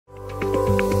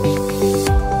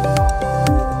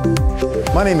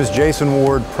My name is Jason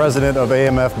Ward, President of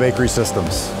AMF Bakery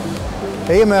Systems.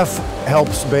 AMF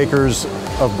helps bakers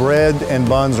of bread and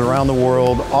buns around the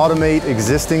world automate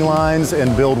existing lines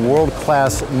and build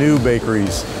world-class new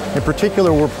bakeries. In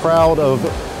particular, we're proud of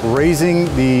raising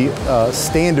the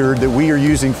standard that we are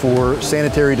using for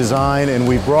sanitary design, and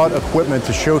we brought equipment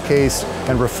to showcase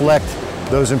and reflect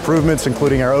those improvements,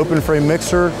 including our open frame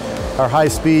mixer, our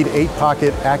high-speed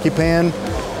 8-pocket AccuPan,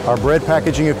 our bread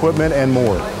packaging equipment, and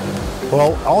more.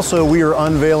 Well, also we are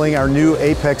unveiling our new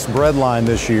Apex bread line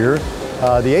this year.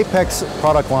 The Apex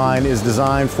product line is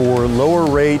designed for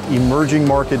lower rate emerging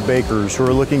market bakers who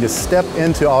are looking to step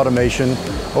into automation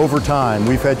over time.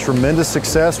 We've had tremendous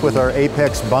success with our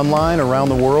Apex bun line around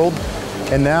the world,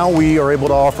 and now we are able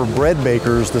to offer bread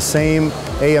bakers the same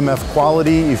AMF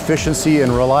quality, efficiency,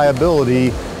 and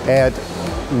reliability at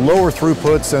lower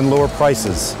throughputs and lower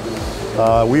prices.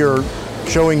 We are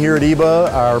showing here at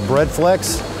EBA our Bread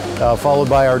Flex, followed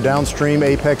by our downstream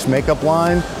Apex makeup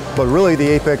line, but really the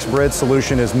Apex bread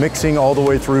solution is mixing all the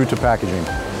way through to packaging.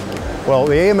 Well,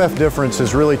 the AMF difference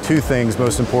is really two things,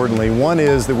 most importantly. One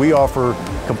is that we offer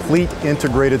complete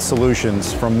integrated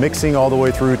solutions from mixing all the way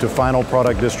through to final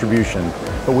product distribution.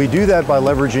 But we do that by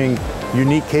leveraging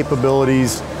unique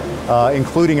capabilities,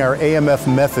 including our AMF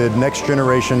Method next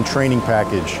generation training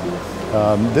package.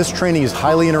 This training is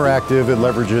highly interactive. It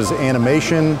leverages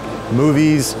animation,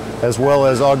 movies, as well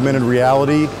as augmented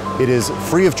reality. It is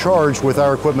free of charge with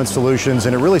our equipment solutions,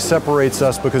 and it really separates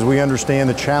us because we understand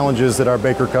the challenges that our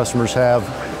baker customers have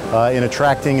in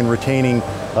attracting and retaining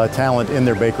talent in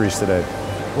their bakeries today.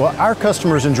 Well, our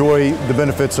customers enjoy the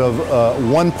benefits of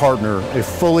one partner, a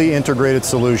fully integrated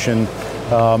solution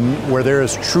where there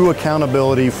is true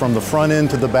accountability from the front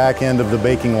end to the back end of the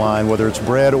baking line, whether it's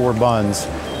bread or buns.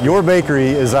 Your bakery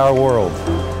is our world.